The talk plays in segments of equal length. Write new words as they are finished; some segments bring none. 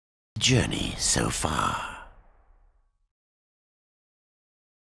journey so far.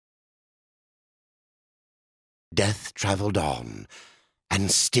 Death travelled on, and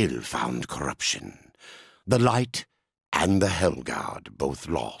still found corruption. The light and the Hellguard both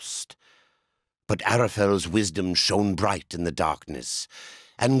lost. But Arafel's wisdom shone bright in the darkness,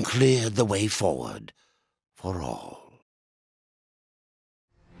 and cleared the way forward for all.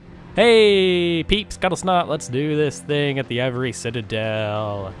 Hey, peeps, Kuddlesnot, let's do this thing at the Ivory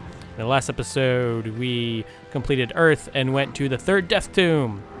Citadel. In the last episode, we completed Earth and went to the third Death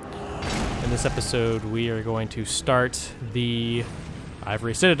Tomb. In this episode, we are going to start the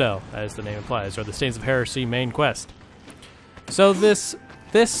Ivory Citadel, as the name implies, or the Stains of Heresy main quest. So this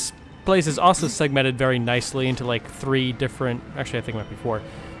place is also segmented very nicely into like 3 different, actually I think it might be 4,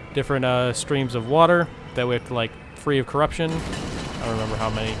 different streams of water that we have to like free of corruption. I don't remember how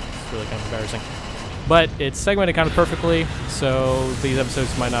many, it's really kind of embarrassing. But it's segmented kind of perfectly, so these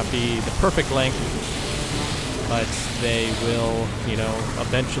episodes might not be the perfect length, but they will, you know,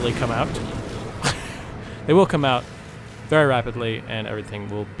 eventually come out. They will come out very rapidly, and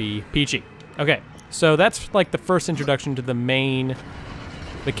everything will be peachy. Okay, so that's like the first introduction to the main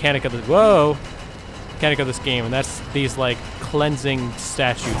mechanic of this game, and that's these like cleansing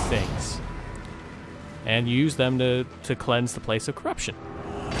statue things. And you use them to cleanse the place of corruption.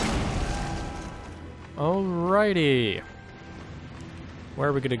 Alrighty. Where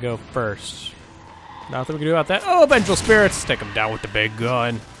are we gonna go first? Nothing we can do about that. Oh, Vengeful Spirits! Take them down with the big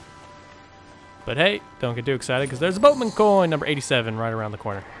gun. But hey, don't get too excited, because there's a Boatman Coin, number 87, right around the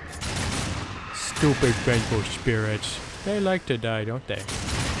corner. Stupid Vengeful Spirits. They like to die, don't they?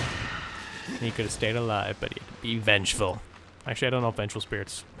 He could have stayed alive, but he had to be vengeful. Actually, I don't know if Vengeful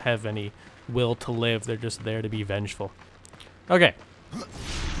Spirits have any will to live. They're just there to be vengeful. Okay.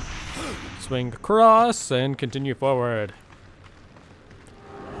 Swing across and continue forward.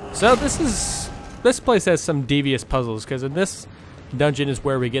 So this place has some devious puzzles, because in this dungeon is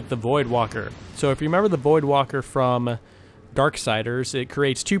where we get the Void Walker. So if you remember the Void Walker from Darksiders, it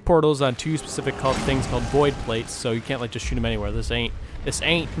creates 2 portals on 2 specific things called Void Plates, so you can't like just shoot them anywhere. This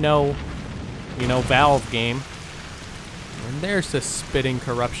ain't no, you know, Valve game. And there's the spitting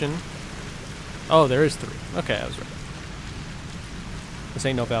corruption. Oh, there is 3. Okay, I was right. This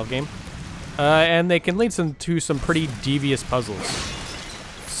ain't no Valve game. And they can lead to some pretty devious puzzles.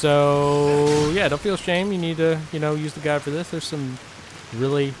 So, yeah, don't feel ashamed. You need to, you know, use the guide for this. There's some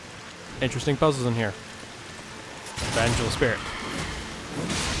really interesting puzzles in here. Vengeful Spirit.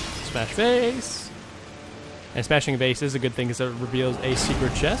 Smash face. And smashing a vase is a good thing because it reveals a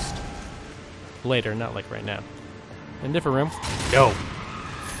secret chest. Later, not like right now. In a different room. No.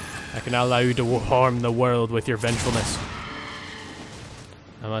 I can now allow you to harm the world with your vengefulness.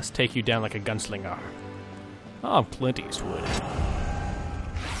 I must take you down like a gunslinger. Oh, Clint Eastwood.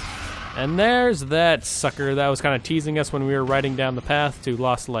 And there's that sucker that was kind of teasing us when we were riding down the path to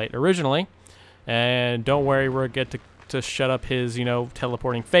Lost Light originally. And don't worry, we'll get to shut up his, you know,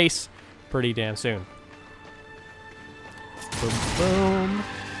 teleporting face pretty damn soon. Boom, boom.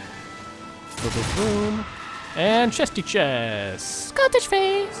 Boom, boom, boom. And chesty chest. Scottish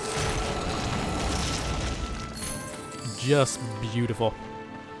face. Just beautiful.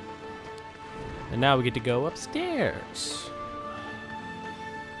 And now we get to go upstairs.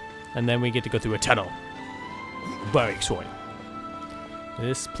 And then we get to go through a tunnel. Very exciting.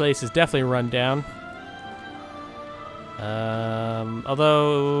 This place is definitely run down.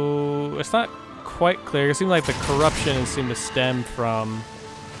 Although it's not quite clear. It seems like the corruption seemed to stem from...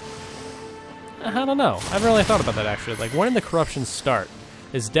 I don't know. I haven't really thought about that actually. Like, when did the corruption start?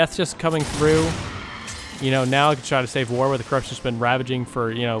 Is death just coming through? You know, now I can try to save war where the corruption's been ravaging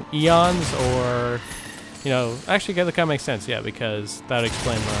for, you know, eons, or... You know, actually, that kind of makes sense, yeah, because that would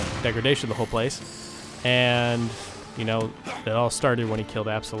explain the degradation of the whole place. And, you know, it all started when he killed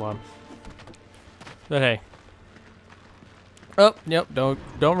Absalom. But hey. Oh, yep, don't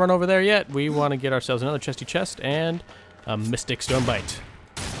run over there yet. We want to get ourselves another chesty chest and a Mystic Stonebite.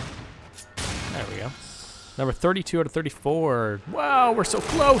 There we go. Number 32 out of 34. Wow, we're so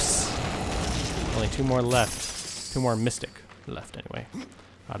close! Only 2 more left. 2 more Mystic left, anyway.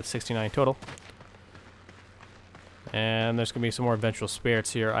 Out of 69 total. And there's going to be some more Vengeful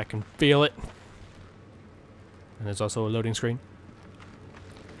Spirits here. I can feel it. And there's also a loading screen.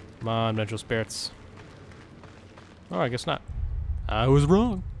 Come on, Vengeful Spirits. Oh, I guess not. I was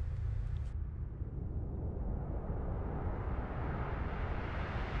wrong.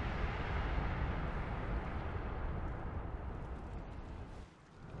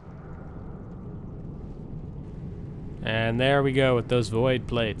 And there we go with those Void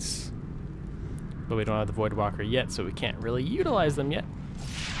Plates. But we don't have the Void Walker yet, so we can't really utilize them yet.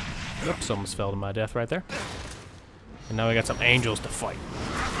 Oops, almost fell to my death right there. And now we got some angels to fight.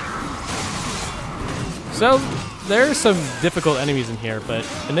 So, there's some difficult enemies in here, but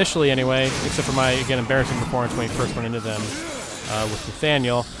initially anyway, except for my, again, embarrassing performance when we first went into them with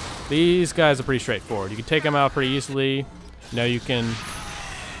Nathaniel, these guys are pretty straightforward. You can take them out pretty easily. You know, you can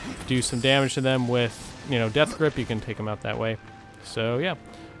do some damage to them with, you know, Death Grip. You can take them out that way. So, yeah.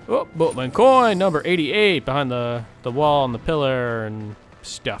 Oh, Boatman Coin, number 88, behind the wall and the pillar and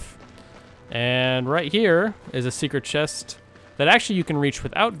stuff. And right here is a secret chest that actually you can reach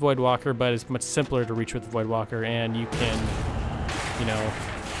without Voidwalker, but it's much simpler to reach with the Voidwalker, and you can, you know,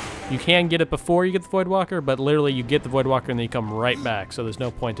 you can get it before you get the Voidwalker, but literally you get the Voidwalker and then you come right back, so there's no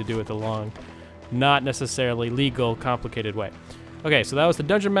point to do it the long, not necessarily legal, complicated way. Okay, so that was the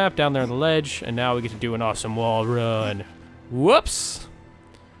dungeon map down there on the ledge, and now we get to do an awesome wall run. Whoops!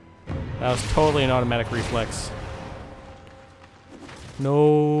 That was totally an automatic reflex.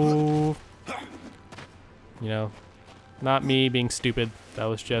 No. You know, not me being stupid. That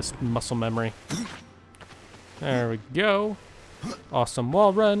was just muscle memory. There we go. Awesome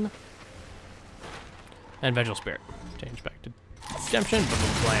wall run. And Vengeful Spirit. Change back to Redemption.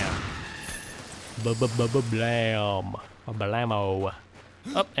 Blam. Blam. Blamo.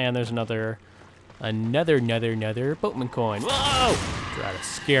 Oh, and there's another Boatman Coin. Whoa! Try to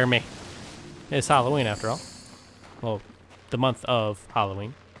scare me. It's Halloween after all. Well, the month of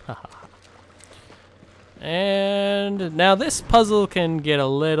Halloween. Haha. And now this puzzle can get a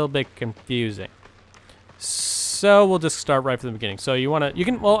little bit confusing. So we'll just start right from the beginning. So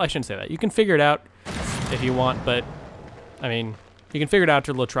well, I shouldn't say that. You can figure it out if you want, but I mean, you can figure it out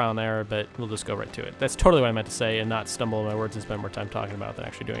through a little trial and error, but we'll just go right to it. That's totally what I meant to say and not stumble on my words and spend more time talking about it than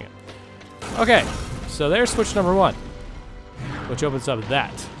actually doing it. Okay, so there's switch number 1, which opens up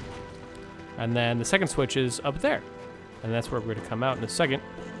that. And then the second switch is up there. And that's where we're going to come out in a second.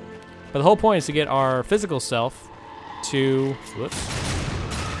 But the whole point is to get our physical self to,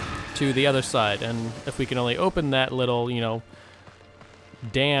 to the other side. And if we can only open that little, you know,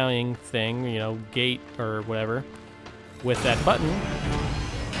 damning thing, you know, gate or whatever, with that button,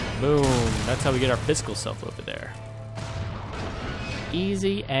 boom, that's how we get our physical self over there.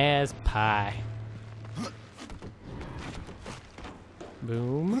 Easy as pie.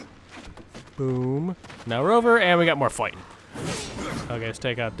 Boom. Boom. Now we're over, and we got more fighting. Okay, let's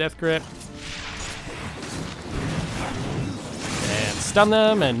take out Death Grip. And stun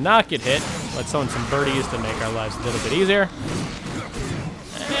them and not get hit. Let's summon some birdies to make our lives a little bit easier.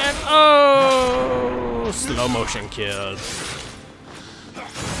 And, oh! Slow motion kill.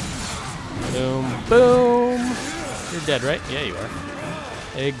 Boom, boom. You're dead, right? Yeah, you are.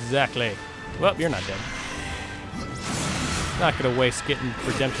 Exactly. Well, you're not dead. Not gonna waste getting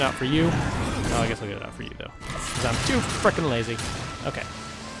redemption out for you. Oh, I guess I'll get it out for you, though. Because I'm too frickin' lazy. Okay.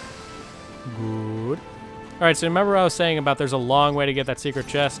 Good. Alright, so remember what I was saying about there's a long way to get that secret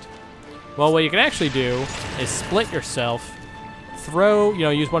chest? Well, what you can actually do is split yourself, throw, you know,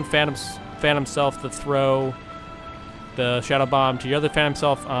 use one phantom self to throw the Shadow Bomb to your other phantom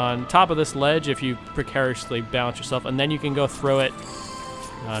self on top of this ledge if you precariously balance yourself, and then you can go throw it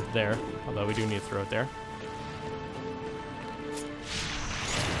there, although we do need to throw it there.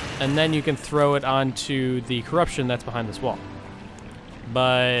 And then you can throw it onto the corruption that's behind this wall.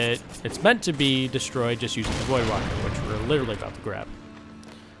 But it's meant to be destroyed just using the Void Walker, which we're literally about to grab.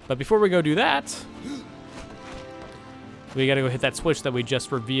 But before we go do that, we gotta go hit that switch that we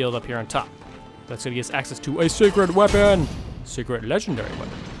just revealed up here on top. That's gonna give us access to a secret weapon! Secret legendary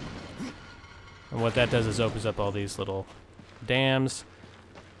weapon. And what that does is opens up all these little dams,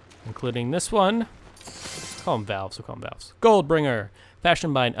 including this one. Call them valves, we'll call them valves. Goldbringer,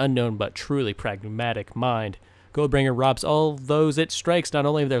 fashioned by an unknown but truly pragmatic mind. Goldbringer robs all those it strikes not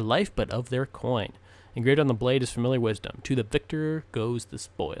only of their life, but of their coin. Engraved on the blade is familiar wisdom. To the victor goes the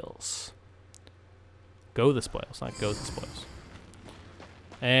spoils. Go the spoils, not go the spoils.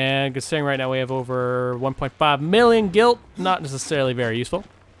 And considering right now we have over 1.5 million gilt, not necessarily very useful.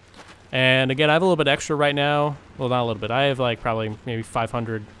 And again, I have a little bit extra right now. Well, not a little bit. I have like probably maybe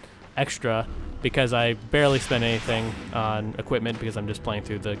 500 extra because I barely spend anything on equipment because I'm just playing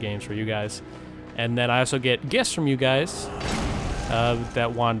through the games for you guys. And then I also get gifts from you guys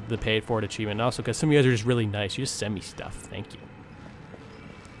that want the paid for it achievement. And also because some of you guys are just really nice. You just send me stuff. Thank you.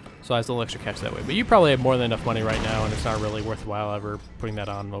 So I have a little extra cash that way. But you probably have more than enough money right now, and it's not really worthwhile ever putting that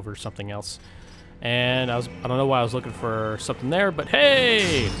on over something else. And I don't know why I was looking for something there, but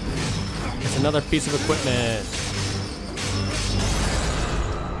hey! It's another piece of equipment.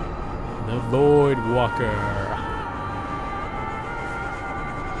 The Void Walker.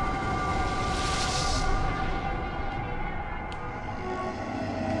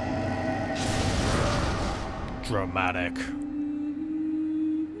 Dramatic.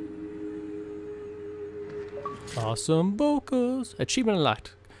 Awesome vocals. Achievement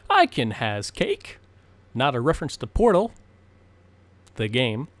unlocked. Icon has cake. Not a reference to Portal. The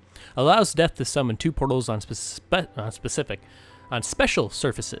game allows Death to summon 2 portals on special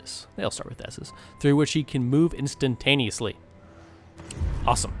surfaces. They all start with S's, through which he can move instantaneously.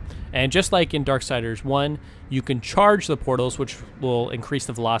 Awesome. And just like in Darksiders 1, you can charge the portals, which will increase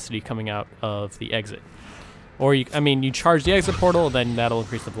the velocity coming out of the exit. Or you charge the exit portal, then that'll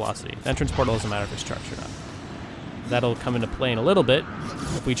increase the velocity. The entrance portal doesn't matter if it's charged or not. That'll come into play in a little bit.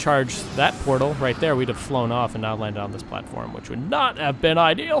 If we charge that portal right there, we'd have flown off and now landed on this platform, which would not have been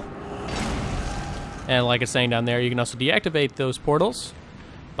ideal. And like it's saying down there, you can also deactivate those portals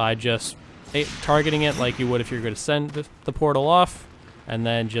by just targeting it like you would if you're going to send the portal off, and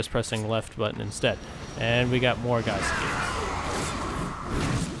then just pressing the left button instead. And we got more guys to get.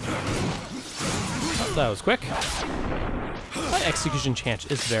 Oh, that was quick. My execution chance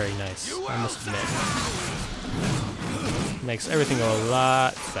is very nice, I must admit. Makes everything go a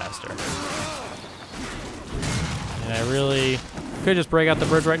lot faster. And I really could just break out the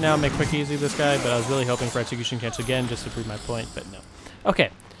bridge right now and make quick easy this guy, but I was really hoping for execution chance again just to prove my point, but no. Okay,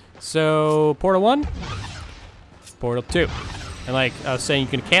 so Portal 1, Portal 2. And like I was saying, you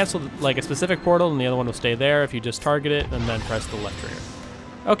can cancel like a specific portal and the other one will stay there if you just target it and then press the left trigger.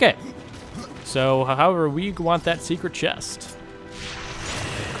 Okay, so however we want that secret chest.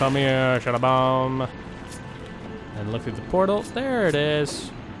 Come here, Shadabomb. And look through the portal. There it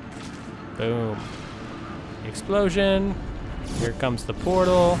is. Boom. Explosion. Here comes the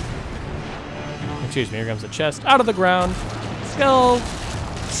portal. Excuse me, here comes the chest. Out of the ground. Skull.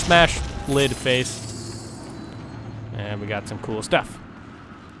 Smash lid face. And we got some cool stuff.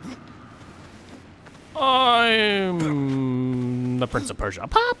 I'm the Prince of Persia.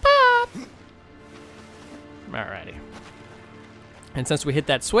 Pop, pop. Alrighty. And since we hit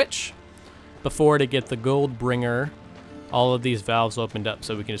that switch before to get the gold bringer, all of these valves opened up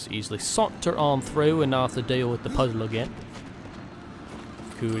so we can just easily saunter on through and not have to deal with the puzzle again.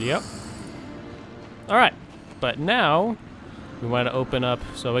 Coolio. Alright, but now we want to open up,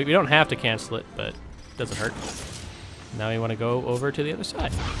 so we don't have to cancel it, but it doesn't hurt. Now we want to go over to the other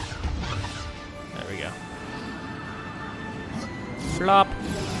side. There we go. Flop.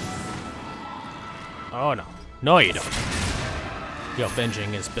 Oh no. No you don't. Your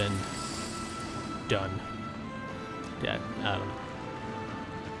avenging has been done. Yeah, I don't know.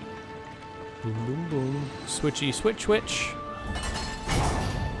 Boom, boom, boom. Switchy, switch, switch.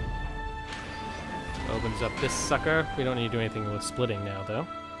 Opens up this sucker. We don't need to do anything with splitting now, though.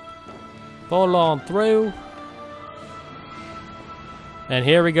 Fall on through. And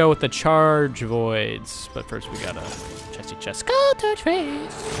here we go with the charge voids. But first we got a chesty chest. Skull touch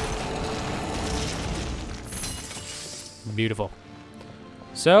face. Beautiful.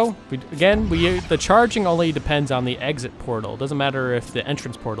 So, the charging only depends on the exit portal. Doesn't matter if the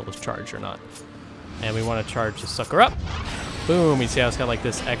entrance portal is charged or not. And we want to charge the sucker up. Boom, you see how it's got like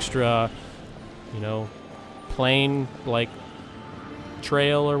this extra, you know, plane, like,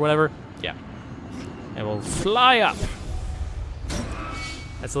 trail or whatever? Yeah. And we'll fly up.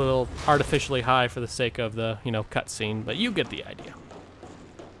 That's a little artificially high for the sake of the, you know, cutscene, but you get the idea.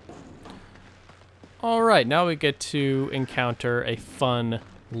 Alright, now we get to encounter a fun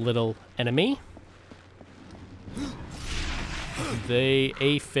little enemy. The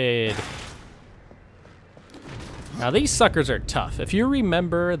aphid. Now these suckers are tough. If you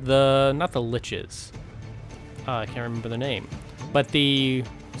remember not the liches. I can't remember the name. But see,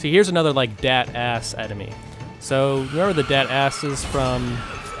 here's another like dat-ass enemy. So, remember the dat-asses from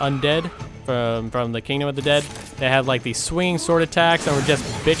Undead? From the Kingdom of the Dead? They had like these swinging sword attacks and were just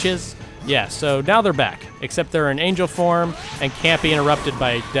bitches. Yeah, so now they're back, except they're in angel form and can't be interrupted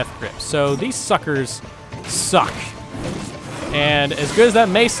by death grip. So these suckers suck. And as good as that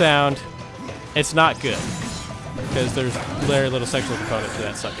may sound, it's not good. Because there's very little sexual component to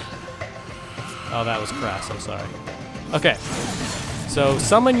that sucking. Oh, that was crass, I'm sorry. Okay, so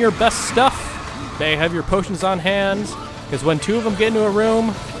summon your best stuff. They have your potions on hand, because when 2 of them get into a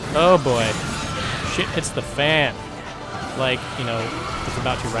room, oh boy, shit hits the fan. Like, you know, it's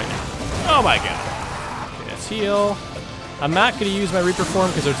about to right now. Oh my god. Okay, let's heal. I'm not going to use my Reaper form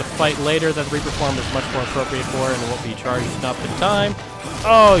because there's a fight later that the Reaper form is much more appropriate for and it won't be charged up in time.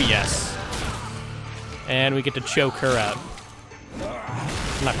 Oh yes. And we get to choke her out.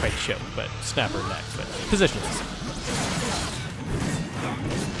 Not quite choke, but snap her neck, but position is the same.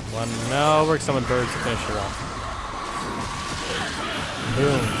 One, no, we're summoning birds to finish her off.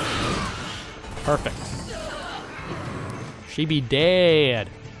 Boom. Perfect. She be dead.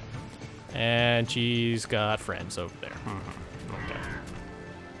 And she's got friends over there.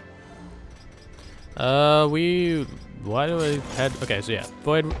 Okay. Why do I head? Okay, so yeah,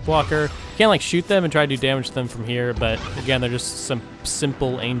 Void Walker. You can't like shoot them and try to do damage to them from here, but again, they're just some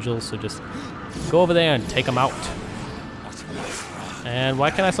simple angels, so just go over there and take them out. And why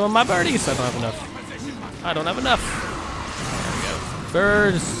can't I summon my birdies? I don't have enough. I don't have enough. There we go.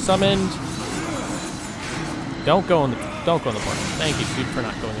 Birds summoned. Don't go in the portal. Thank you, dude, for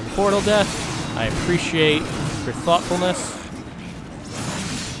not going in the portal, Death. I appreciate your thoughtfulness.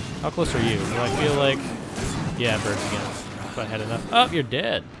 How close are you? Do I feel like... Yeah, birds again. If I had enough. Oh, you're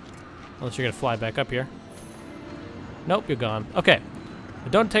dead. Unless you're gonna fly back up here. Nope, you're gone. Okay.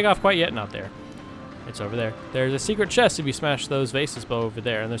 But don't take off quite yet. Not there. It's over there. There's a secret chest if you smash those vases over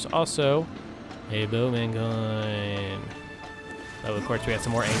there. And there's also a Boatman Coin. Oh, of course, we have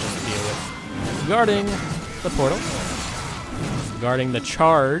some more angels to deal with. Guarding the portal. Guarding the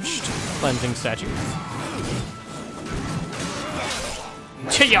charged cleansing statue.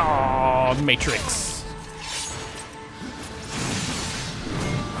 Chia Matrix.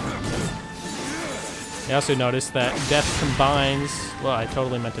 I also noticed that Death combines, well, I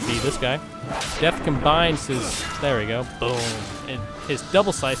totally meant to be this guy. Death combines his, there we go, boom, and his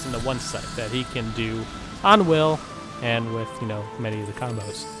double slice into one slice that he can do on will and with, you know, many of the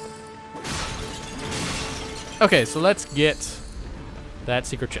combos. Okay, so let's get that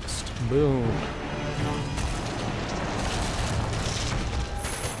secret chest. Boom.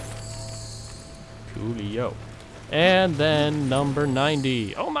 Coolio. And then number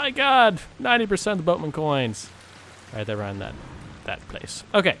 90. Oh my god! 90% of the Boatman Coins. Right there around that place.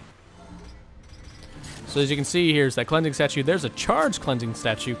 Okay. So as you can see, here's that cleansing statue. There's a charged cleansing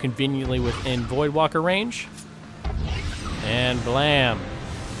statue conveniently within Voidwalker range. And blam.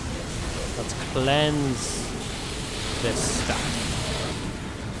 Let's cleanse this stuff.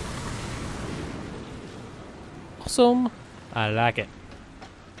 Awesome. I like it.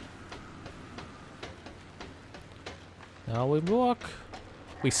 Now we walk,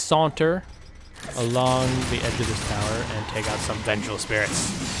 we saunter along the edge of this tower and take out some vengeful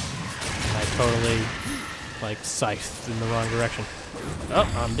spirits. And I totally, like, scythed in the wrong direction. Oh,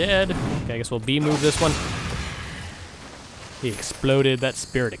 I'm dead. Okay, I guess we'll B-move this one. He exploded. That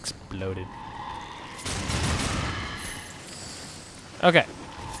spirit exploded. Okay.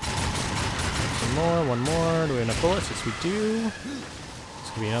 One more. Do we have enough bullets? Yes, we do.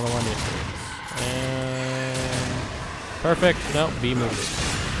 This could be another one. Yes, there is. And... perfect. No, B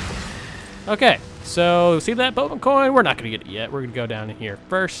move. Okay, so see that Boatman Coin? We're not going to get it yet. We're going to go down in here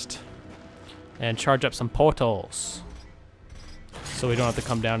first and charge up some portals so we don't have to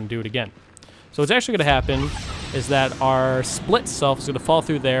come down and do it again. So what's actually going to happen is that our split self is going to fall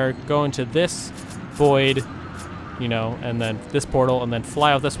through there, go into this void, you know, and then this portal, and then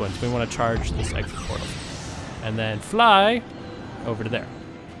fly out this one. So we want to charge this exit portal. And then fly over to there.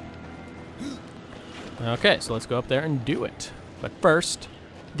 Okay, so let's go up there and do it. But first,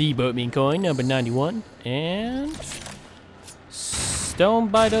 the Boatman Coin, number 91, and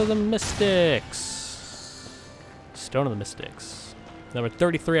Stonebites of the Mystics. Stone of the Mystics. Number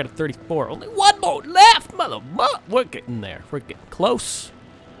 33 out of 34. Only one more left, mother. We're getting there. We're getting close.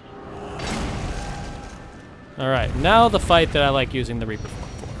 Alright, now the fight that I like using the Reaper form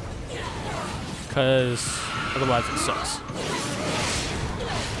for. Because otherwise it sucks.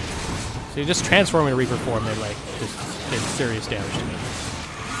 So you just transform into Reaper form and like just did serious damage to me.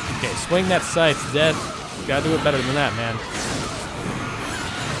 Okay, swing that scythe, Death. You gotta do it better than that, man.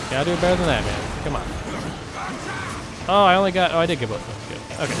 Gotta do it better than that, man. Come on. Oh, I did get both of them. Good.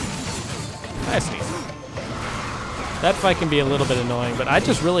 Okay. Nice and easy. That fight can be a little bit annoying, but I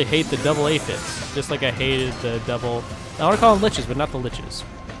just really hate the double aphids. Just like I hated the double... I want to call them liches, but not the liches.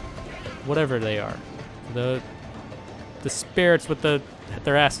 Whatever they are. The spirits with their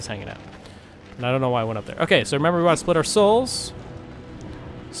asses hanging out. And I don't know why I went up there. Okay, so remember we want to split our souls.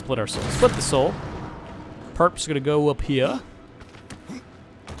 Split our souls. Split the soul. Perp's going to go up here.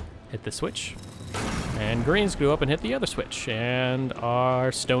 Hit the switch. And green's going to go up and hit the other switch. And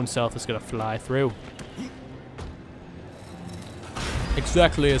our stone self is going to fly through.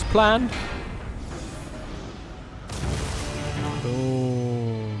 Exactly as planned.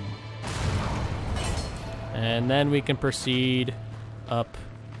 Boom. And then we can proceed up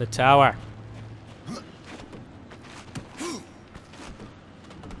the tower.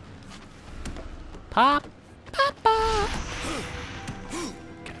 Pop, pop, pop.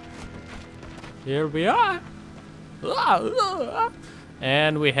 Okay. Here we are.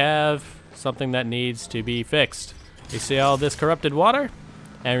 And we have something that needs to be fixed. You see all this corrupted water?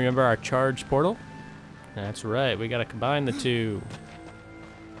 And remember our charged portal? That's right, we gotta combine the two.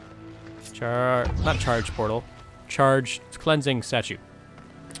 Not charge portal. Charge cleansing statue.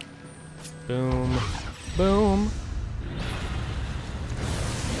 Boom. Boom.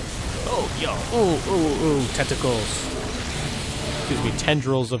 Oh, yo. Ooh. Tentacles. Excuse me,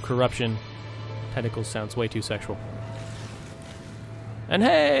 tendrils of corruption. Tentacles sounds way too sexual. And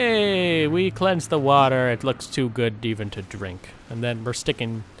hey, we cleansed the water. It looks too good even to drink. And then we're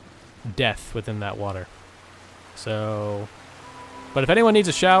sticking death within that water. So, but if anyone needs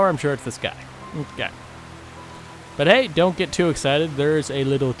a shower, I'm sure it's this guy. Okay. But hey, don't get too excited. There's a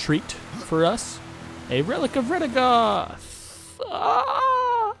little treat for us. A Relic of Redigoth.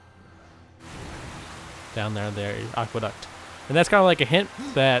 Ah! Down there, aqueduct. And that's kind of like a hint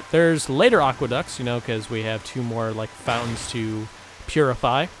that there's later aqueducts, you know, because we have 2 more like fountains to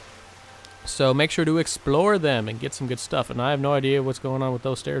purify. So make sure to explore them and get some good stuff. And I have no idea what's going on with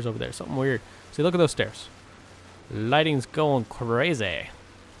those stairs over there. Something weird. See, look at those stairs. Lighting's going crazy.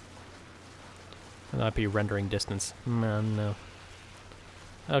 That might be rendering distance. No.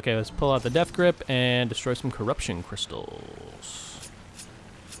 Okay, let's pull out the death grip and destroy some corruption crystals.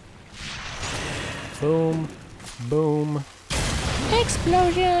 Boom. Boom.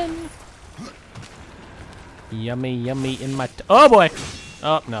 Explosion! Yummy in my... oh, boy!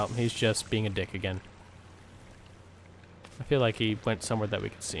 Oh, no, he's just being a dick again. I feel like he went somewhere that we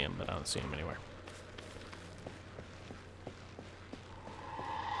could see him, but I don't see him anywhere.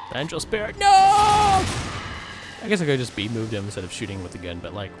 Angel Spirit, no! I guess I could just moved him instead of shooting with the gun,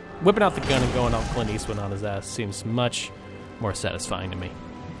 but like, whipping out the gun and going all Clint Eastwood on his ass seems much more satisfying to me.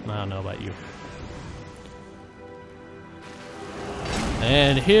 I don't know about you.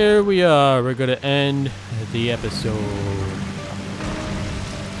 And here we are. We're gonna end the episode.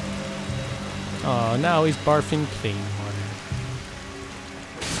 Oh, now he's barfing clean water.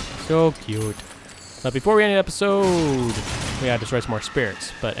 So cute. But before we end the episode, we gotta destroy some more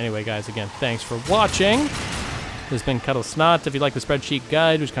spirits. But anyway, guys, again, thanks for watching. This has been Kuddlesnot. If you like the spreadsheet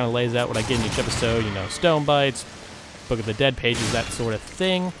guide, which kind of lays out what I get in each episode, you know, Stonebites, Book of the Dead pages, that sort of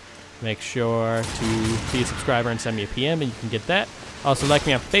thing. Make sure to be a subscriber and send me a PM, and you can get that. Also, like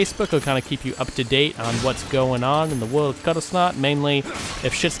me on Facebook. It'll kind of keep you up to date on what's going on in the world of Kuddlesnot. Mainly,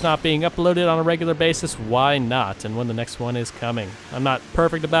 if shit's not being uploaded on a regular basis, why not? And when the next one is coming. I'm not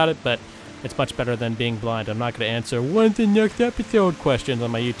perfect about it, but it's much better than being blind. I'm not going to answer when's the next episode questions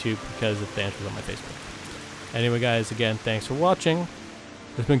on my YouTube because it's the answers on my Facebook. Anyway, guys, again, thanks for watching.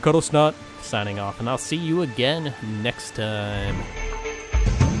 This has been Kuddlesnot, signing off, and I'll see you again next time.